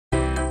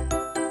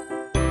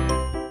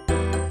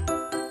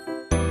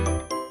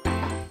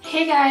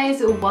Hey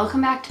guys,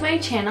 welcome back to my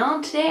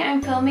channel. Today I'm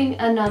filming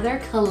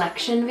another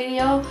collection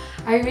video.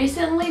 I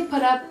recently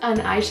put up an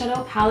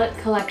eyeshadow palette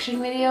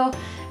collection video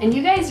and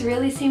you guys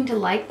really seem to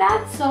like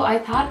that, so I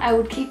thought I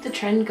would keep the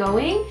trend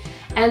going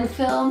and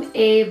film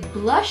a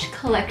blush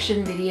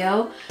collection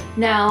video.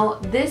 Now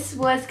this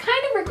was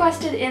kind of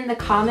requested in the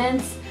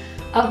comments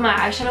of my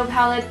eyeshadow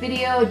palette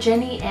video.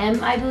 Jenny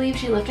M, I believe,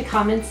 she left a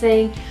comment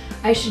saying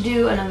I should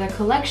do another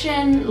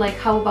collection, like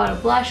how about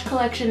a blush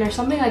collection or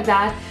something like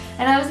that.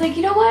 And I was like,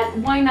 you know what,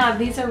 why not?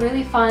 These are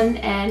really fun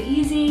and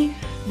easy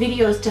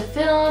videos to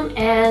film,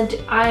 and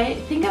I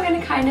think I'm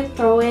gonna kind of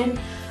throw in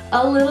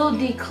a little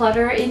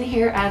declutter in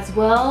here as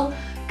well,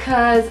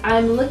 because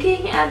I'm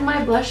looking at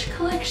my blush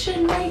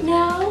collection right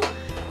now.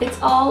 It's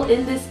all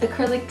in this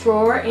acrylic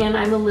drawer and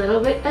I'm a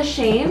little bit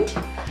ashamed,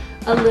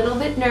 a little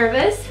bit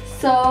nervous.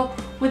 So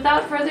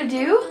without further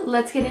ado,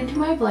 let's get into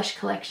my blush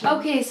collection.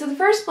 Okay, so the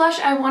first blush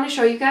I want to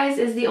show you guys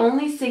is the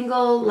only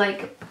single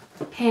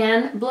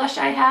pan blush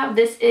I have.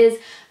 This is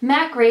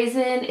MAC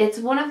Raisin. It's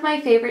one of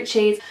my favorite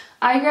shades.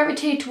 I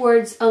gravitate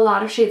towards a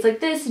lot of shades like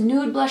this.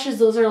 Nude blushes,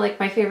 those are like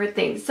my favorite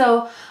things.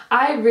 So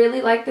I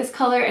really like this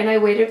color and I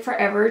waited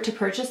forever to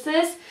purchase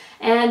this.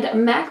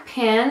 And MAC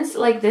pans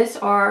like this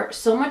are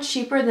so much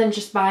cheaper than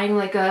just buying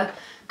like a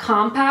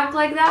compact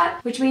like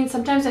that, which means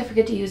sometimes I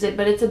forget to use it,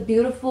 but it's a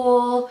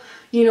beautiful,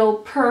 you know,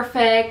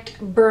 perfect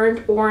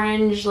burnt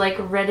orange, like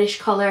reddish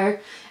color,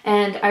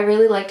 and I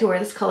really like to wear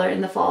this color in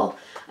the fall.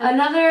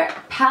 Another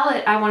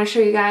palette I want to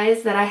show you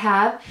guys that I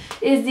have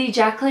is the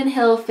Jaclyn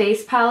Hill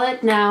Face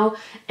Palette. Now,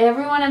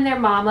 everyone and their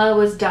mama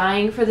was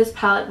dying for this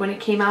palette when it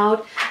came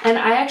out, and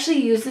I actually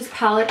used this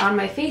palette on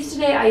my face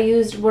today. I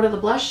used one of the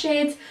blush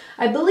shades.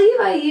 I believe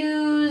I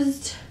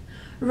used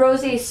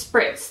Rosé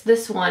Spritz,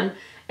 this one,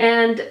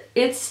 and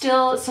it's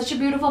still such a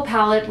beautiful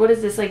palette. What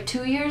is this, like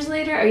 2 years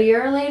later, a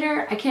year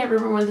later? I can't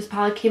remember when this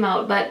palette came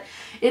out, but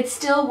it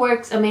still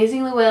works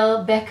amazingly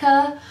well.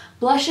 Becca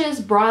blushes,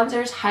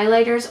 bronzers,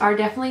 highlighters are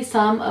definitely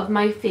some of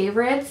my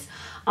favorites.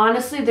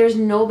 Honestly, there's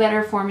no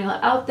better formula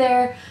out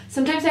there.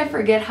 Sometimes I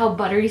forget how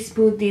buttery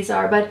smooth these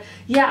are, but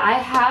yeah, I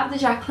have the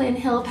Jaclyn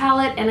Hill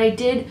palette and I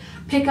did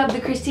pick up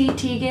the Chrissy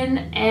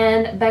Teigen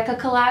and Becca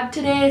collab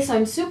today, so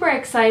I'm super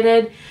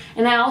excited.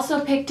 And I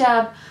also picked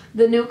up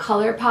the new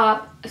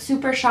ColourPop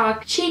Super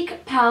Shock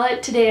Cheek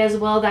palette today as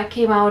well, that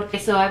came out.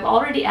 So I've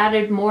already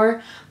added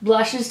more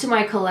blushes to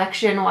my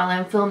collection while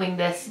I'm filming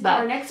this.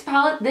 But our next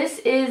palette, this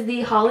is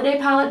the Holiday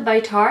palette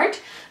by Tarte.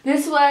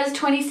 This was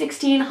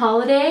 2016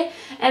 Holiday,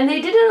 and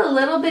they did it a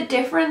little bit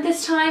different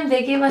this time.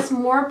 They gave us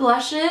more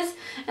blushes,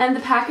 and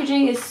the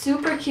packaging is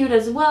super cute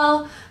as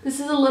well. This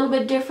is a little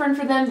bit different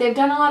for them. They've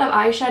done a lot of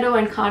eyeshadow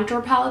and contour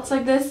palettes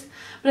like this,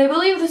 but I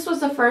believe this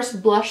was the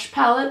first blush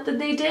palette that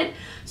they did.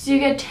 So you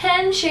get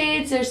 10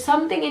 shades. There's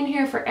something in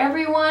here for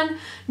everyone.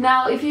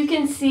 Now, if you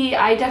can see,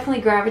 I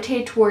definitely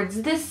gravitate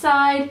towards this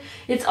side.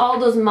 It's all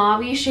those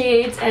mauve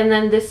shades, and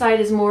then this side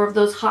is more of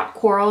those hot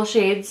coral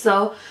shades.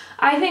 So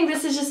I think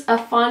this is just a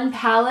fun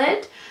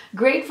palette.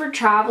 Great for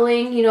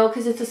traveling, you know,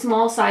 because it's a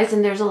small size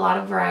and there's a lot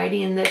of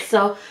variety in this.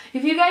 So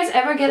if you guys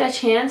ever get a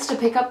chance to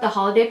pick up the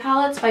Holiday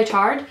palettes by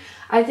Tarte,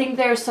 I think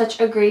they're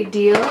such a great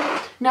deal.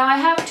 Now I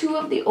have two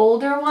of the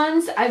older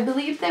ones. I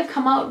believe they've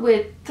come out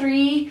with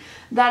 3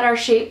 that are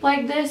shaped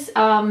like this.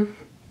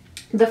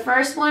 The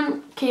first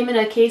one came in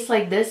a case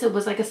like this. It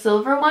was like a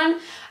silver one.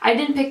 I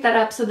didn't pick that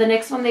up, so the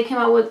next one they came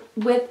out with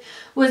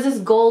was this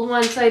gold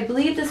one. So I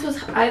believe this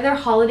was either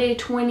Holiday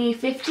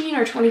 2015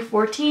 or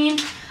 2014.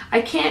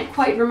 I can't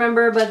quite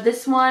remember, but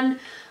this one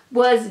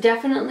was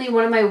definitely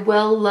one of my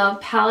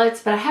well-loved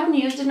palettes, but I haven't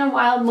used it in a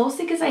while,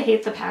 mostly because I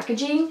hate the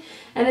packaging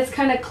and it's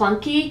kind of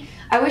clunky.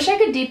 I wish I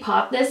could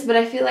depop this, but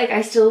I feel like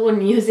I still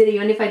wouldn't use it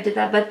even if I did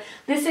that. But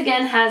this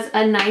again has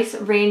a nice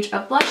range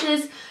of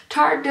blushes.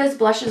 Tarte does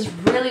blushes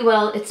really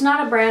well. It's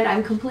not a brand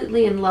I'm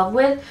completely in love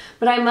with,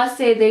 but I must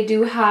say they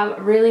do have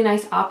really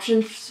nice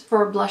options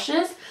for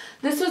blushes.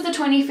 This was the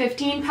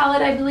 2015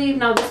 palette, I believe.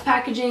 Now this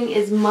packaging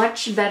is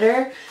much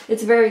better.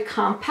 It's very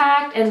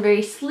compact and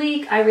very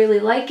sleek. I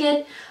really like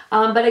it.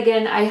 But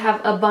again, I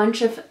have a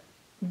bunch of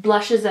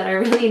blushes that I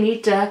really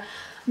need to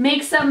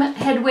make some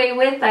headway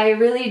with. I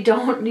really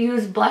don't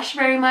use blush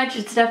very much.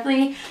 It's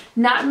definitely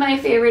not my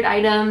favorite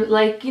item.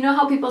 Like, you know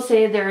how people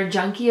say they're a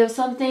junkie of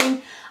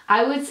something?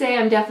 I would say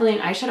I'm definitely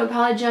an eyeshadow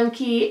palette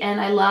junkie, and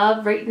I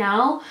love, right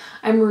now,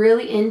 I'm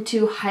really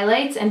into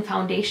highlights and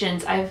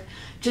foundations. I've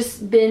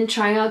just been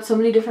trying out so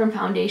many different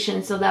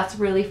foundations, so that's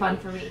really fun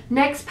for me.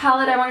 Next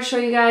palette I want to show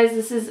you guys,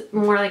 this is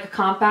more like a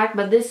compact,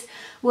 but this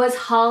was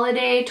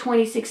Holiday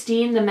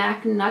 2016, the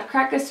MAC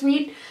Nutcracker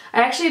Suite.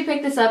 I actually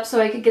picked this up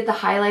so I could get the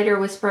highlighter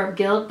Whisper of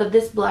Guilt, but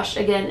this blush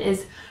again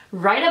is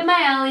right up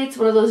my alley. It's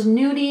one of those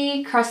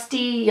nudie,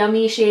 crusty,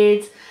 yummy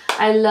shades.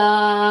 I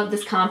love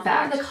this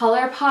compact. The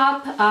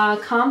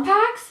ColourPop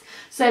compacts.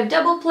 So I have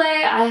Double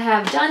Play, I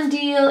have Done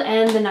Deal,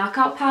 and the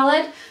Knockout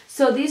palette.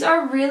 So these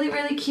are really,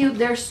 really cute.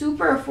 They're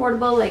super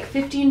affordable, like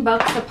 15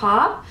 bucks a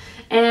pop.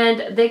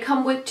 And they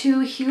come with 2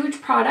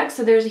 huge products.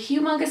 So there's a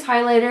humongous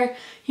highlighter,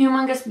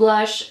 humongous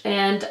blush,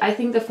 and I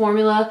think the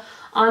formula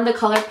on the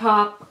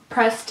ColourPop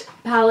pressed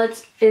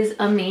palettes is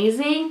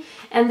amazing,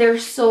 and they're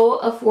so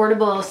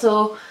affordable.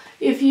 So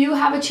if you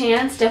have a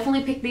chance,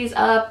 definitely pick these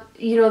up.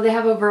 You know, they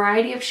have a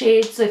variety of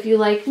shades, so if you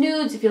like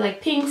nudes, if you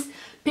like pinks,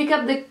 pick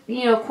up the,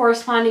 you know,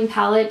 corresponding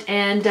palette,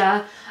 and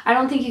I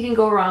don't think you can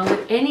go wrong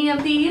with any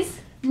of these.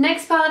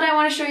 Next palette I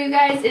want to show you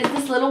guys is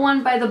this little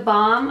one by The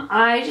Balm.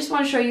 I just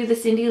want to show you the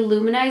Cindy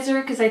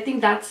Luminizer because I think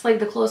that's like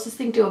the closest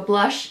thing to a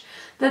blush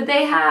that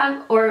they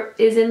have or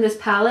is in this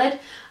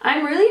palette.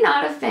 I'm really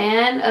not a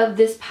fan of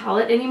this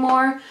palette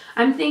anymore.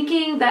 I'm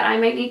thinking that I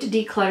might need to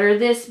declutter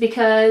this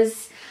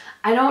because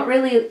I don't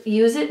really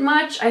use it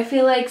much. I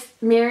feel like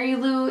Mary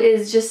Lou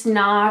is just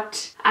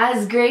not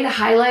as great a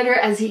highlighter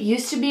as it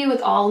used to be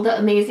with all the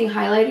amazing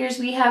highlighters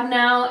we have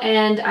now,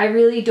 and I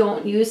really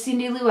don't use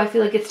Cindy Lou. I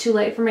feel like it's too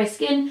light for my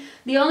skin.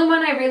 The only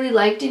one I really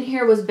liked in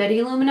here was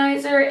Betty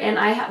Luminizer, and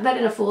I have that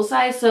in a full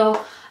size,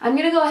 so I'm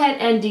gonna go ahead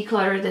and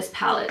declutter this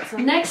palette. So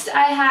next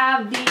I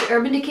have the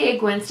Urban Decay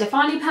Gwen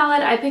Stefani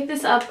palette. I picked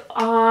this up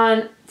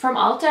from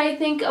Ulta, I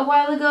think, a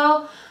while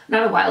ago.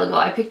 Not a while ago,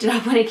 I picked it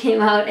up when it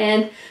came out,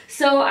 and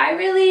so I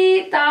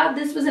really thought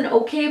this was an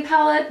okay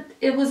palette.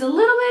 It was a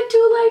little bit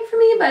too light for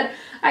me, but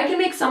I can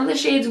make some of the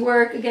shades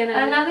work. Again,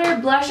 another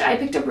blush I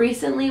picked up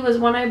recently was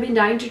one I've been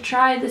dying to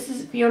try. This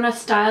is Fiona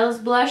Styles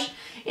blush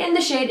in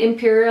the shade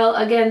Imperial.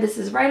 Again, this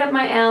is right up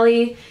my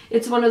alley.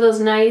 It's one of those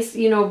nice,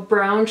 you know,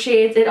 brown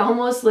shades. It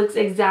almost looks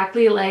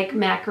exactly like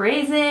Mac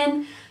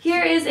Raisin.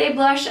 Here is a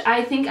blush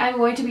I think I'm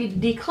going to be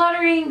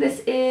decluttering. This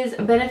is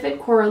Benefit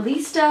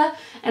Coralista,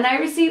 and I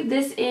received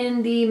this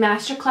in the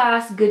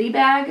Masterclass goodie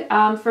bag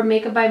from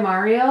Makeup by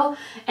Mario,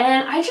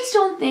 and I just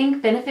don't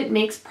think Benefit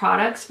makes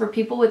products for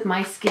people with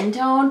my skin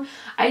tone.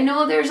 I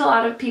know there's a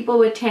lot of people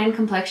with tan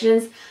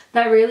complexions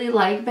that really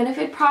like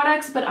Benefit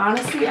products, but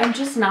honestly, I'm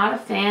just not a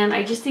fan.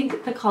 I just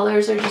think the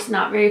colors are just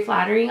not very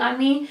flattering on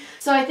me.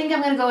 So I think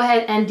I'm gonna go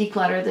ahead and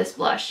declutter this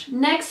blush.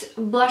 Next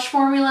blush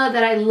formula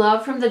that I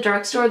love from the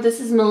drugstore, this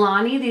is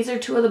Milani. These are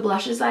two of the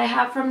blushes I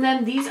have from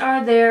them. These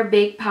are their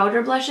baked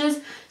powder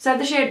blushes. So I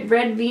have the shade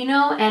Red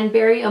Vino and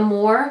Berry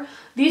Amore.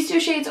 These two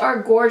shades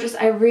are gorgeous.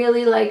 I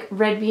really like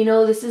Red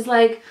Vino. This is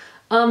like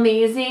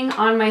amazing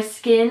on my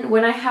skin.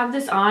 When I have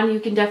this on, you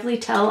can definitely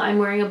tell I'm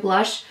wearing a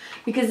blush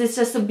because it's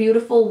just a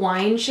beautiful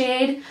wine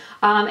shade.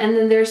 And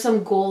then there's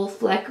some gold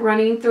fleck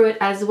running through it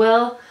as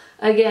well.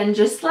 Again,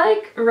 just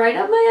like right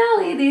up my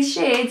alley, these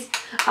shades.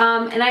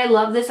 And I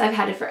love this. I've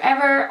had it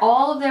forever.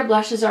 All of their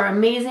blushes are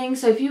amazing.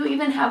 So if you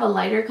even have a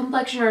lighter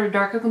complexion or a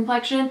darker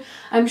complexion,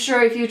 I'm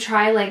sure if you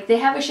try, like, they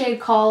have a shade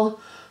called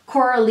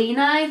Coralina,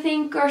 I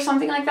think, or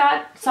something like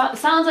that. So,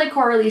 sounds like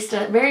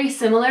Coralista, very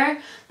similar.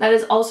 That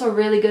is also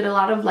really good. A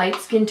lot of light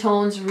skin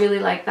tones really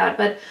like that.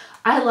 But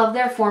I love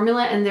their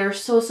formula, and they're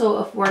so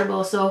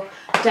affordable. So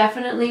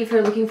definitely if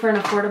you're looking for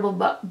an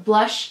affordable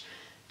blush,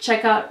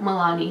 check out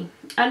Milani.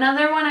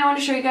 Another one I want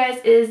to show you guys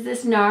is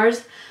this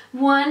NARS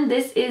one.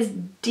 This is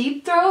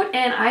Deep Throat,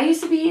 and I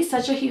used to be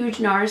such a huge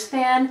NARS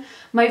fan.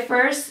 My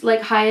first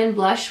like high-end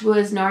blush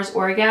was NARS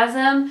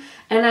Orgasm,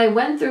 and I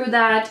went through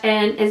that,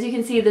 and as you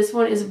can see, this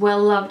one is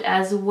well loved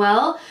as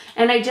well.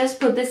 And I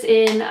just put this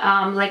in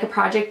like a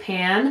project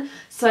pan,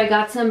 so I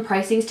got some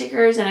pricing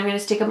stickers, and I'm going to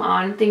stick them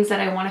on things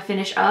that I want to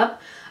finish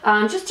up.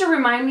 Just to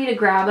remind me to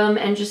grab them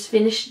and just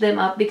finish them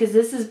up, because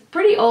this is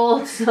pretty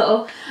old,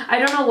 so I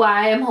don't know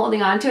why I'm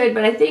holding on to it,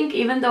 but I think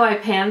even though I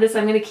panned this,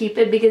 I'm going to keep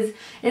it because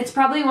it's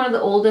probably one of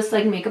the oldest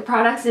like makeup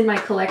products in my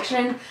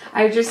collection.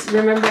 I just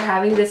remember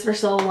having this for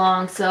so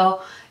long,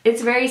 so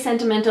it's very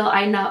sentimental.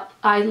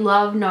 I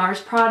love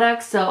NARS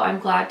products, so I'm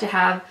glad to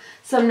have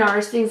some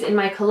NARS things in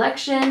my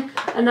collection.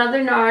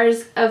 Another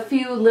NARS, a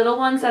few little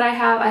ones that I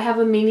have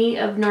a mini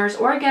of NARS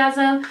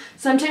Orgasm.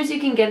 Sometimes you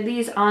can get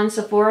these on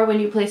Sephora when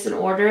you place an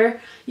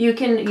order. You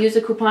can use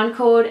a coupon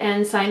code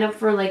and sign up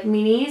for like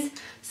minis.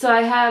 So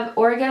I have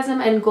Orgasm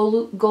and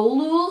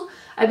Golul.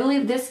 I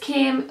believe this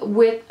came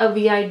with a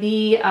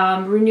VIB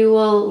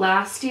renewal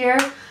last year.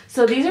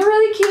 So these are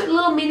really cute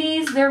little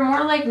minis. They're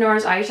more like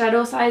NARS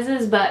eyeshadow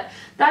sizes, but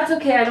that's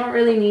okay. I don't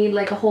really need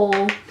like a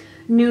whole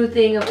new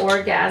thing of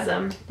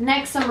Orgasm.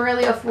 Next, some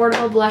really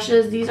affordable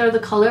blushes. These are the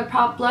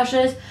ColourPop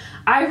blushes.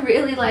 I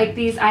really like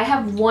these. I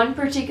have one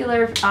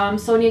particular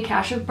Sonia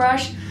Kashuk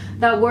brush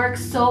that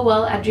works so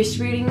well at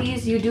distributing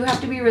these. You do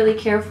have to be really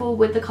careful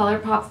with the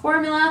ColourPop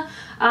formula,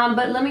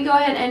 but let me go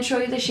ahead and show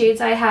you the shades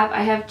I have.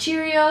 I have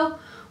Cheerio,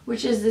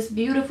 which is this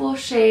beautiful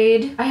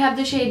shade. I have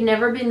the shade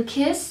Never Been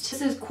Kissed.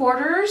 This is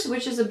Quarters,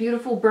 which is a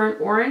beautiful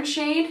burnt orange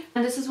shade.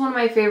 And this is one of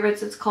my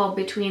favorites. It's called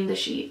Between the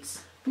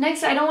Sheets.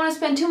 Next, I don't want to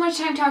spend too much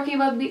time talking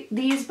about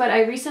these, but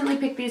I recently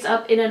picked these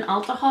up in an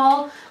Ulta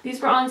haul. These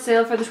were on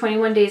sale for the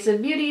 21 Days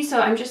of Beauty, so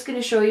I'm just going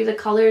to show you the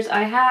colors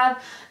I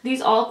have. These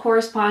all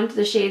correspond to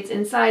the shades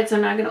inside, so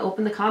I'm not going to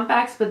open the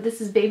compacts, but this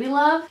is Baby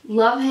Love,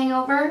 Love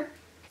Hangover,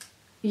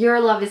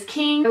 Your Love is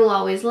King, I Will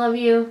Always Love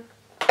You,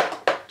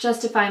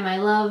 Justify My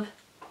Love,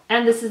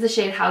 and this is the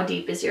shade How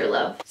Deep Is Your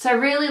Love. So I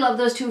really love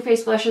those Too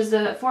Faced blushes.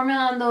 The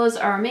formula on those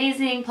are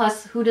amazing,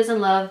 plus who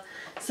doesn't love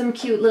some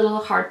cute little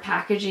heart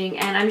packaging.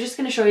 And I'm just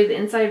going to show you the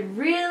inside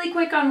really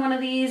quick on one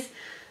of these.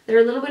 They're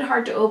a little bit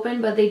hard to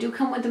open, but they do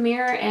come with a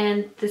mirror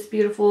and this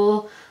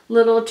beautiful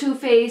little Too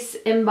Faced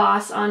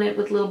emboss on it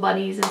with little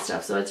bunnies and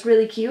stuff. So it's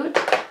really cute.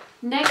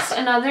 Next,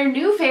 another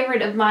new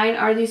favorite of mine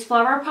are these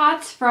flower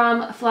pots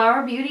from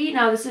Flower Beauty.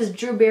 Now this is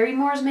Drew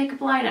Barrymore's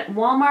makeup line at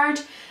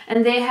Walmart,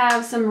 and they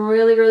have some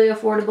really, really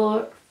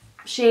affordable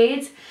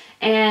shades.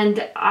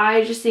 And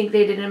I just think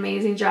they did an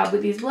amazing job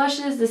with these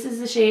blushes. This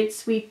is the shade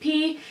Sweet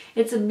Pea.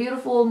 It's a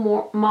beautiful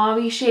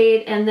mauve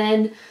shade. And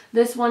then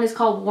this one is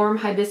called Warm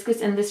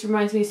Hibiscus, and this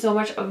reminds me so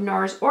much of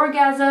NARS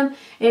Orgasm.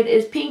 It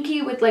is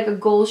pinky with like a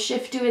gold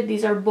shift to it.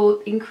 These are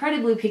both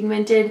incredibly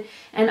pigmented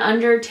and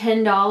under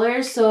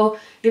 $10. So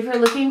if you're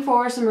looking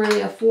for some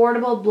really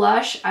affordable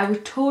blush, I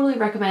would totally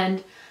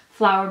recommend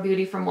Flower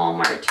Beauty from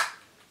Walmart.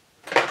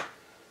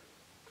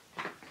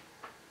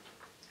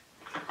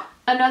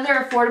 Another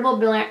affordable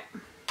brand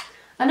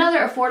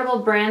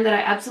that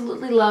I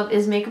absolutely love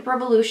is Makeup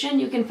Revolution.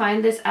 You can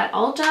find this at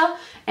Ulta,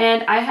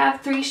 and I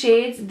have 3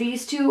 shades.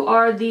 These 2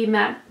 are the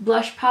matte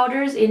blush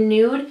powders in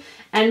Nude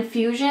and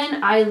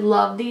Fusion. I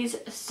love these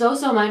so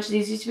much.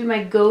 These used to be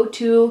my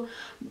go-to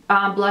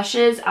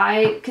blushes.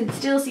 I can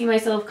still see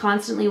myself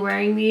constantly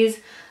wearing these.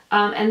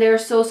 And they're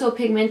so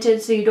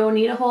pigmented, so you don't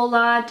need a whole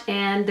lot,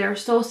 and they're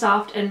so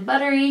soft and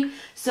buttery.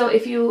 So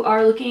if you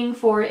are looking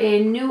for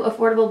a new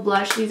affordable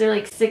blush, these are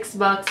like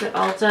 $6 at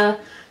Ulta.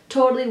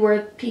 Totally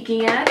worth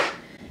peeking at.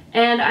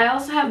 And I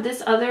also have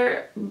this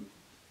other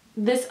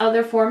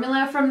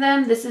formula from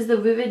them. This is the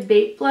Vivid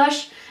Bait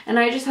blush, and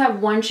I just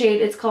have one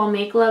shade. It's called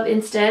Make Love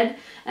instead.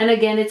 And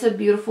again, it's a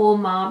beautiful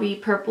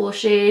mauve purple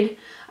shade.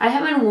 I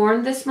haven't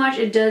worn this much.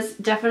 It does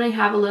definitely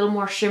have a little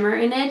more shimmer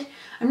in it.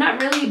 I'm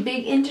not really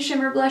big into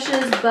shimmer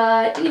blushes,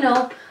 but you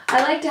know,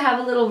 I like to have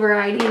a little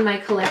variety in my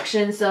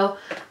collection, so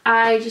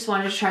I just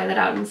wanted to try that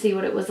out and see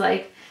what it was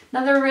like.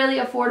 Another really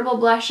affordable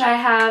blush I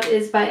have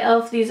is by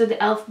e.l.f. These are the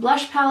e.l.f.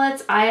 blush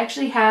palettes. I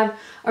actually have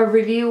a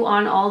review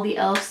on all the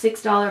e.l.f.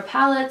 $6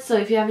 palettes, so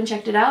if you haven't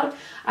checked it out,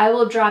 I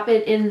will drop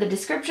it in the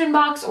description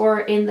box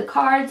or in the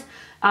cards.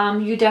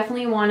 You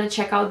definitely want to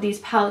check out these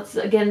palettes.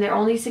 Again, they're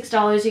only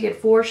 $6. You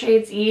get 4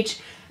 shades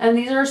each, and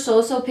these are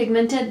so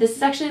pigmented. This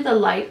is actually the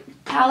light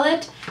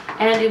palette,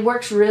 and it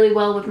works really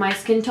well with my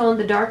skin tone.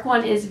 The dark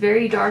one is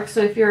very dark,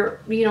 so if you're,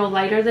 you know,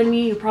 lighter than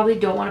me, you probably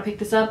don't want to pick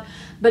this up.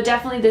 But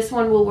definitely this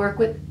one will work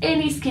with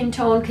any skin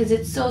tone because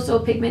it's so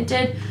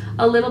pigmented.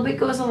 A little bit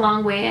goes a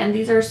long way, and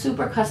these are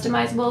super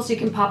customizable, so you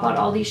can pop out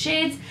all these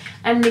shades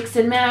and mix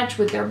and match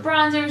with their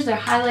bronzers, their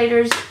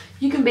highlighters.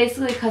 You can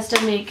basically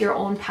custom make your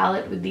own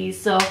palette with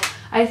these. So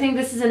I think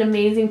this is an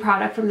amazing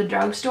product from the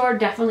drugstore,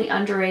 definitely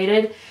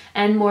underrated,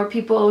 and more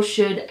people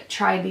should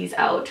try these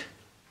out.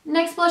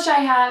 Next blush I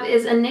have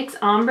is a NYX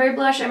Ombre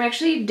blush. I'm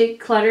actually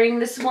decluttering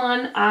this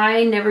one.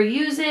 I never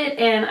use it,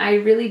 and I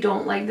really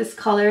don't like this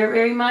color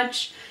very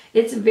much.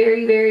 It's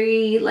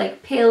very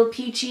like pale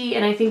peachy,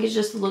 and I think it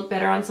just look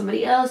better on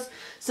somebody else.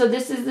 So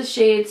this is the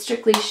shade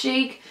Strictly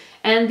Chic,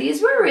 and these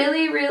were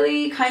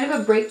really kind of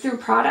a breakthrough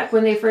product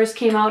when they first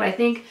came out. I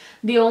think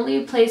the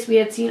only place we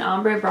had seen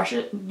ombre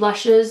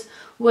blushes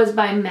was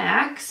by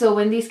MAC. So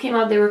when these came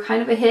out, they were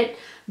kind of a hit,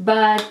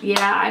 but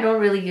yeah, I don't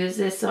really use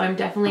this, so I'm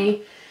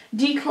definitely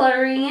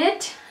decluttering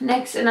it.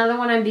 Next, another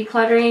one I'm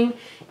decluttering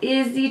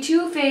is the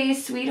Too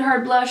Faced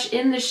Sweetheart blush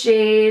in the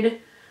shade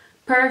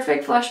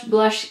Perfect Flush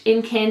Blush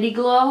in Candy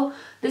Glow.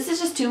 This is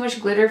just too much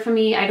glitter for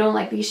me. I don't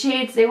like these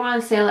shades. They were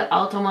on sale at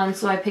Ulta once,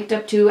 so I picked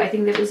up 2. I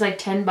think it was like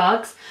 $10.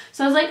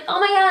 So I was like, oh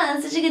my god,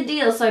 that's such a good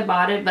deal. So I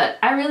bought it, but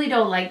I really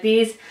don't like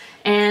these,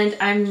 and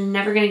I'm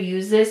never going to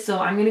use this, so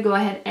I'm going to go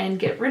ahead and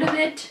get rid of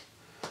it.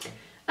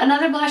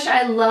 Another blush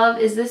I love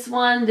is this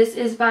one. This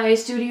is by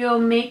Studio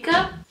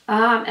Makeup.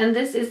 And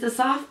this is the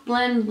Soft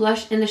Blend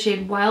blush in the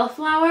shade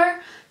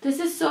Wildflower. This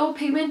is so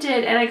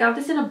pigmented, and I got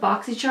this in a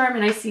BoxyCharm,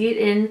 and I see it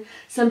in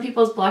some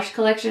people's blush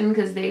collection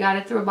because they got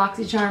it through a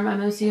BoxyCharm,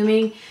 I'm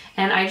assuming.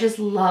 And I just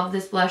love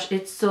this blush.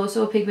 It's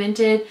so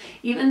pigmented.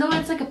 Even though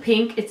it's like a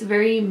pink, it's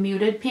very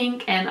muted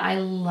pink, and I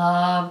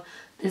love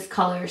this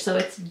color. So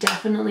it's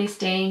definitely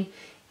staying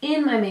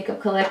in my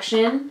makeup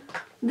collection.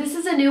 This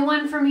is a new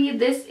one for me.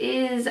 This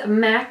is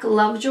MAC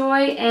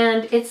Lovejoy,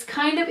 and it's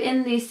kind of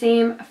in the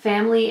same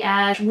family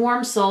as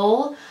Warm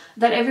Soul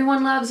that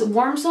everyone loves.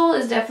 Warm Soul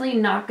is definitely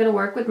not going to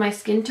work with my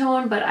skin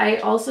tone, but I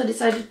also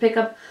decided to pick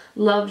up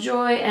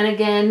Lovejoy, and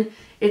again,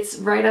 it's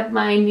right up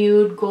my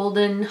nude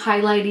golden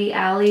highlighty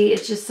alley.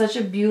 It's just such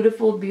a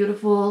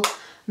beautiful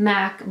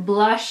MAC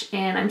blush,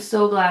 and I'm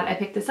so glad I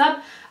picked this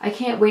up. I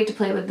can't wait to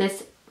play with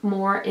this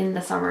more in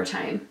the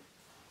summertime.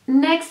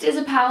 Next is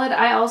a palette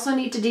I also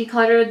need to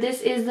declutter.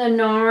 This is the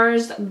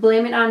NARS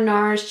Blame It on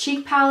NARS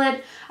Cheek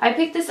Palette. I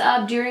picked this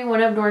up during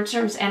one of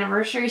Nordstrom's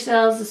anniversary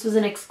sales. This was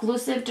an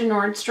exclusive to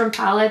Nordstrom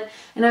palette,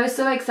 and I was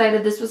so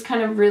excited. This was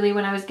kind of really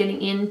when I was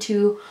getting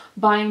into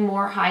buying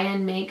more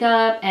high-end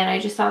makeup, and I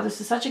just thought this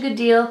was such a good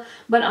deal.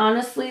 But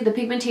honestly, the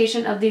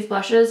pigmentation of these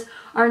blushes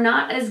are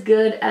not as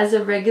good as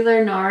a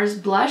regular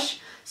NARS blush.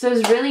 So I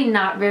was really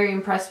not very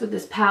impressed with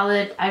this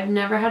palette. I've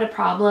never had a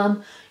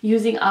problem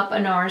using up a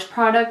NARS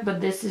product, but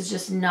this is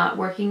just not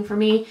working for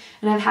me.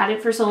 And I've had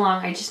it for so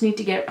long, I just need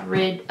to get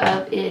rid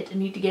of it. I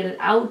need to get it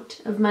out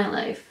of my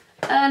life.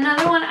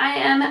 Another one I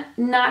am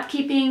not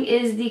keeping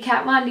is the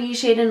Kat Von D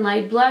Shade and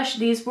Light Blush.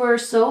 These were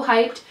so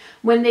hyped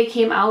when they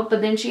came out,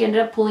 but then she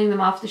ended up pulling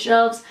them off the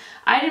shelves.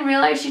 I didn't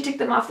realize she took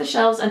them off the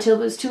shelves until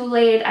it was too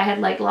late. I had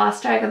like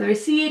lost track of the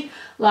receipt,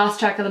 lost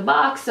track of the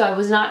box, so I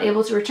was not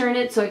able to return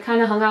it, so it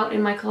kind of hung out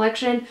in my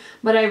collection.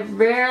 But I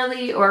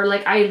rarely, or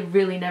like I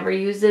really never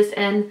use this,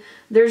 and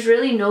there's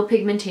really no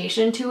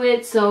pigmentation to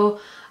it, so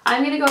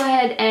I'm gonna go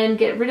ahead and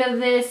get rid of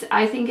this.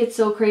 I think it's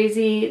so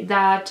crazy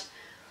that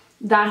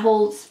that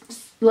whole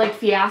like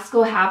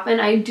fiasco happened.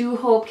 I do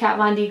hope Kat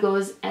Von D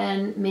goes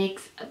and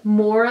makes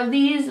more of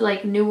these,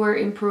 like newer,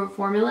 improved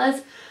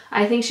formulas.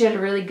 I think she had a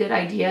really good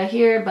idea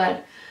here,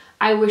 but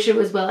I wish it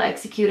was well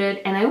executed,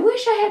 and I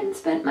wish I hadn't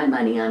spent my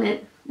money on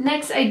it.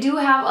 Next, I do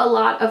have a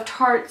lot of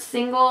Tarte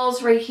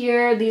singles right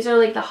here. These are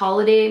like the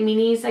holiday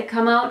minis that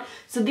come out.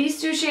 So these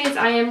two shades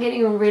I am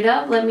getting rid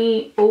of. Let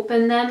me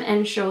open them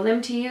and show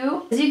them to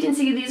you. As you can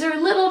see, these are a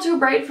little too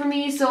bright for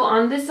me. So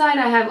on this side,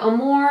 I have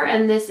Amour,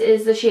 and this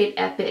is the shade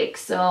Epic.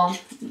 So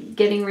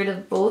getting rid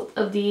of both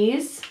of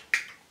these.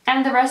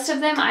 And the rest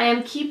of them I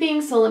am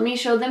keeping, so let me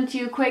show them to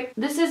you quick.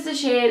 This is the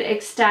shade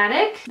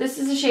Ecstatic. This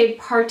is the shade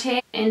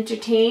Party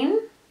Entertain.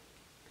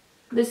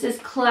 This is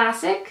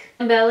Classic,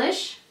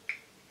 Embellish,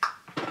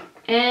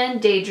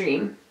 and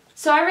Daydream.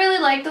 So I really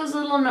like those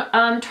little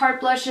Tarte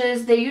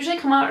blushes. They usually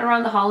come out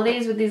around the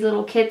holidays with these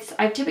little kits.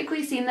 I've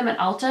typically seen them at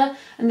Ulta,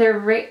 and they're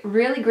a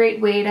really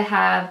great way to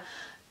have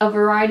a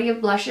variety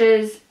of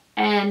blushes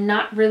and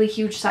not really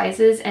huge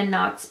sizes and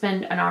not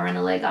spend an arm and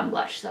a leg on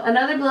blush. So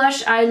another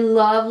blush I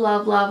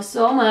love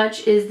so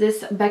much is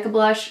this Becca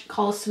blush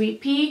called Sweet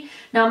Pea.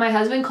 Now my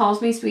husband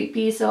calls me Sweet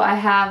Pea, so I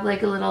have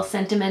like a little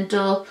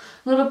sentimental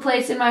little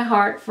place in my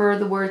heart for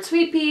the word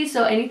Sweet Pea.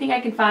 So anything I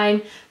can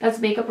find that's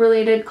makeup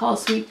related called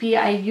Sweet Pea,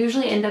 I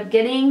usually end up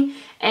getting.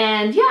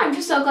 And yeah, I'm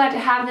just so glad to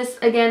have this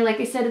again.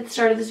 Like I said at the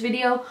start of this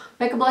video,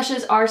 Becca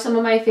blushes are some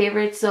of my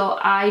favorites, so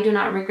I do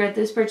not regret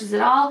this purchase at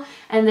all,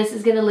 and this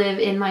is gonna live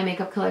in my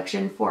makeup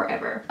collection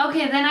forever.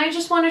 Okay, then I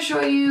just want to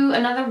show you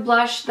another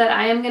blush that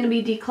I am gonna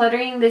be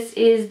decluttering. This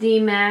is the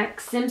MAC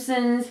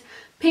Simpsons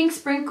Pink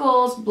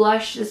Sprinkles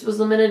blush. This was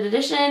limited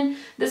edition.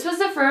 This was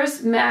the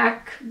first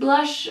MAC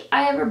blush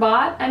I ever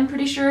bought, I'm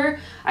pretty sure.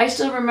 I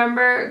still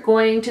remember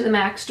going to the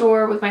MAC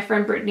store with my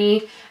friend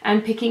Brittany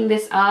and picking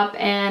this up,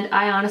 and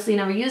I honestly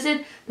never use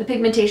it. The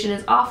pigmentation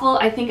is awful.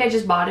 I think I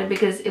just bought it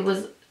because it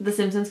was the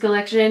Simpsons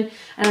collection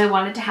and I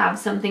wanted to have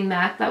something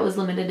MAC that was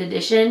limited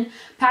edition.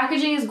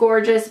 Packaging is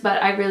gorgeous,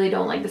 but I really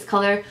don't like this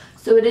color.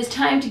 So it is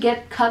time to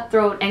get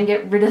cutthroat and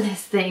get rid of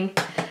this thing.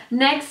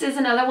 Next is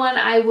another one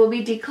I will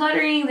be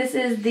decluttering. This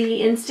is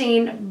the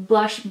Instain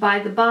Blush by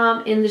The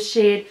Balm in the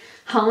shade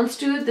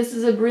Houndstooth. This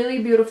is a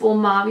really beautiful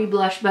mauve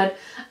blush, but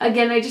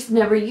again, I just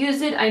never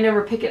use it. I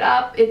never pick it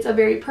up. It's a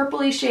very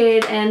purpley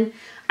shade, and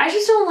I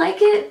just don't like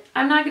it.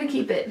 I'm not gonna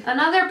keep it.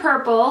 Another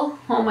purple,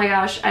 oh my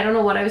gosh, I don't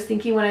know what I was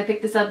thinking when I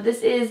picked this up.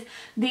 This is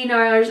the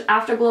NARS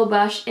Afterglow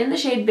Blush in the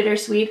shade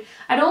Bittersweet.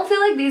 I don't feel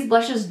like these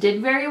blushes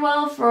did very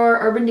well for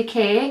Urban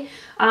Decay,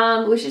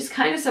 which is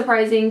kind of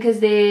surprising because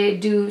they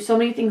do so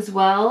many things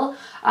well.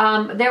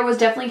 There was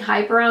definitely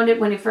hype around it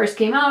when it first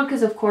came out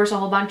because of course a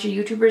whole bunch of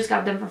YouTubers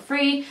got them for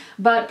free,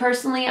 but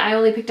personally I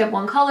only picked up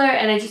one color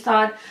and I just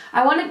thought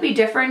I wanted to be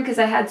different because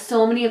I had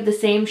so many of the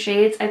same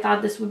shades. I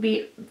thought this would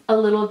be a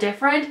little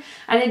different,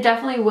 and it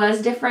definitely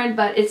was different,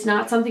 but it's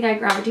not something I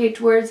gravitate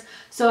towards,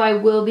 so I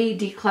will be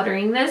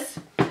decluttering this.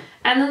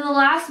 And then the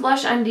last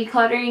blush I'm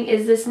decluttering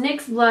is this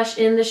NYX blush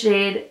in the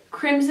shade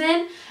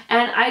Crimson,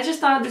 and I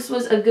just thought this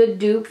was a good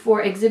dupe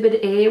for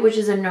Exhibit A, which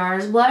is a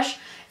NARS blush.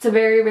 It's a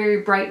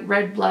very bright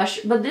red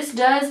blush, but this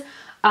does,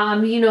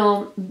 you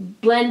know,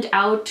 blend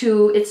out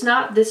to, it's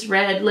not this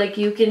red, like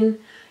you can,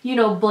 you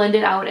know, blend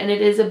it out, and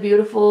it is a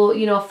beautiful,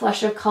 you know,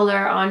 flush of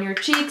color on your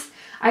cheeks.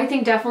 I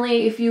think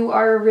definitely if you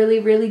are a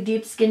really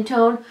deep skin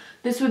tone,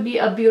 this would be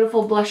a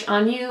beautiful blush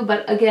on you,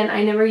 but again,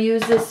 I never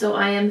use this, so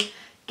I am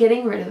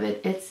getting rid of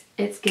it.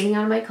 It's getting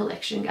out of my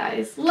collection,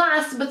 guys.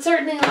 Last but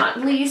certainly not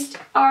least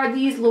are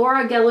these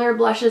Laura Geller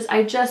blushes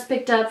I just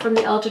picked up from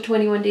the Ulta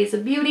 21 Days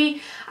of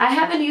Beauty. I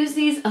haven't used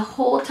these a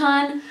whole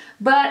ton,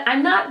 but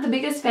I'm not the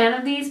biggest fan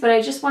of these, but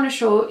I just want to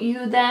show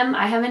you them.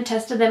 I haven't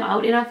tested them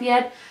out enough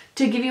yet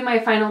to give you my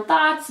final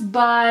thoughts,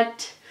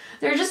 but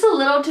they're just a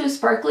little too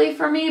sparkly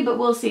for me, but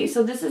we'll see.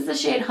 So this is the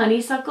shade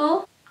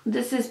Honeysuckle.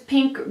 This is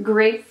Pink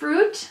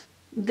Grapefruit.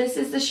 This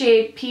is the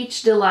shade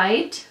Peach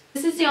Delight.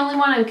 This is the only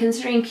one I'm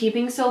considering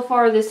keeping so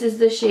far. This is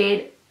the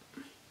shade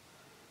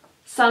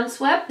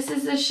Sunswept. This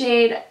is the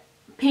shade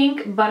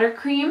Pink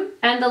Buttercream.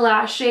 And the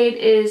last shade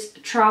is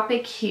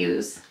Tropic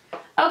Hues.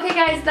 Okay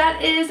guys,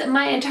 that is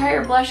my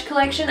entire blush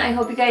collection. I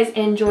hope you guys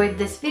enjoyed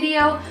this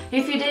video.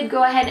 If you did,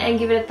 go ahead and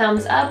give it a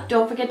thumbs up.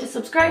 Don't forget to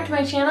subscribe to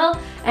my channel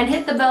and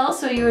hit the bell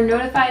so you're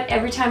notified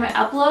every time I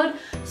upload.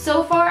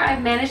 So far,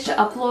 I've managed to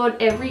upload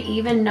every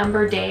even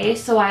number day.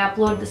 So I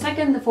upload the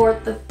 2nd, the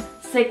 4th, the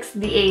 6th,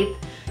 the 8th.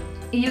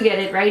 You get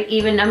it, right?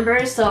 Even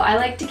numbers. So I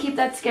like to keep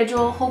that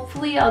schedule.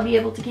 Hopefully I'll be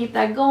able to keep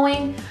that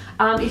going.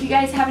 If you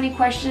guys have any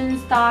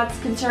questions, thoughts,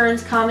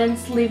 concerns,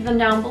 comments, leave them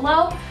down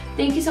below.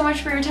 Thank you so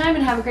much for your time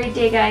and have a great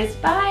day, guys.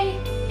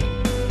 Bye!